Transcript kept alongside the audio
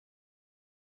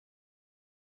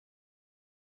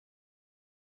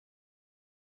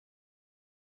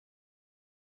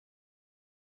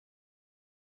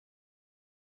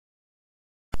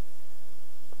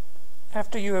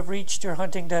After you have reached your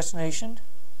hunting destination,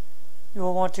 you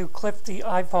will want to clip the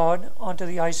iPod onto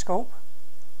the Iscope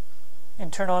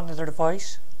and turn on the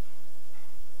device.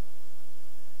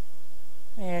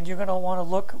 And you're going to want to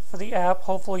look for the app.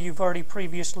 Hopefully you've already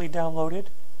previously downloaded.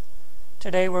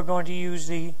 Today we're going to use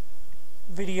the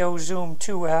Video Zoom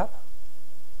 2 app.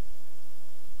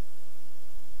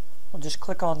 We'll just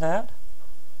click on that.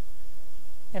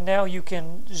 And now you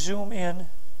can zoom in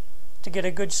to get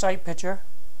a good sight picture.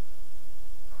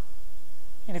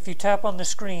 And if you tap on the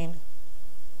screen,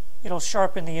 it'll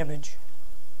sharpen the image.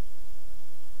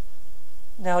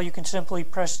 Now you can simply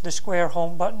press the square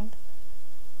home button,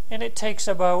 and it takes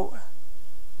about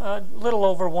a little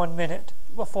over 1 minute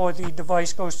before the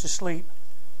device goes to sleep.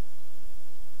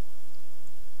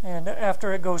 And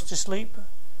after it goes to sleep,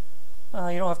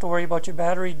 you don't have to worry about your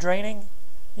battery draining.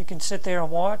 You can sit there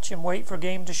and watch and wait for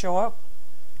game to show up.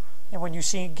 And when you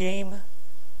see game,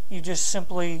 you just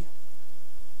simply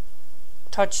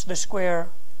touch the square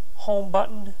home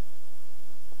button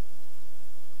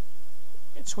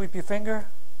and sweep your finger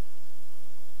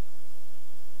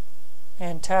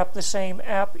and tap the same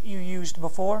app you used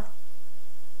before,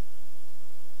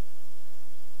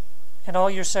 and all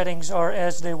your settings are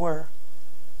as they were.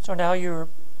 So now you're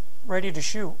ready to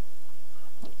shoot.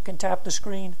 You can tap the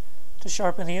screen to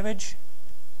sharpen the image,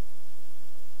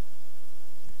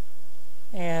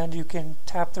 and you can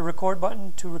tap the record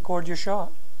button to record your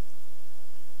shot.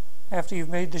 After you've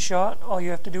made the shot, all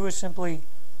you have to do is simply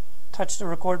touch the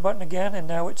record button again, and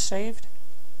now it's saved.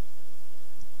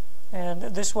 And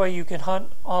this way you can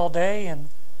hunt all day and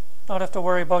not have to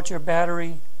worry about your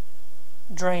battery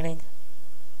draining.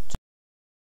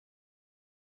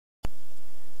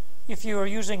 If you are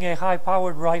using a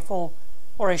high-powered rifle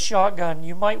or a shotgun,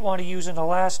 you might want to use an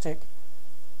elastic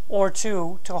or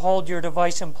two to hold your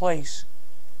device in place,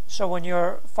 so when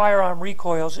your firearm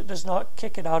recoils, it does not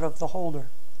kick it out of the holder.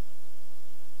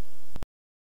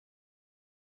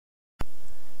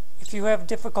 If you have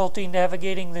difficulty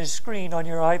navigating the screen on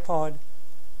your iPod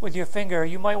with your finger,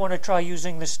 you might want to try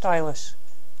using the stylus.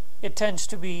 It tends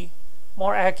to be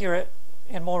more accurate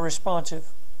and more responsive.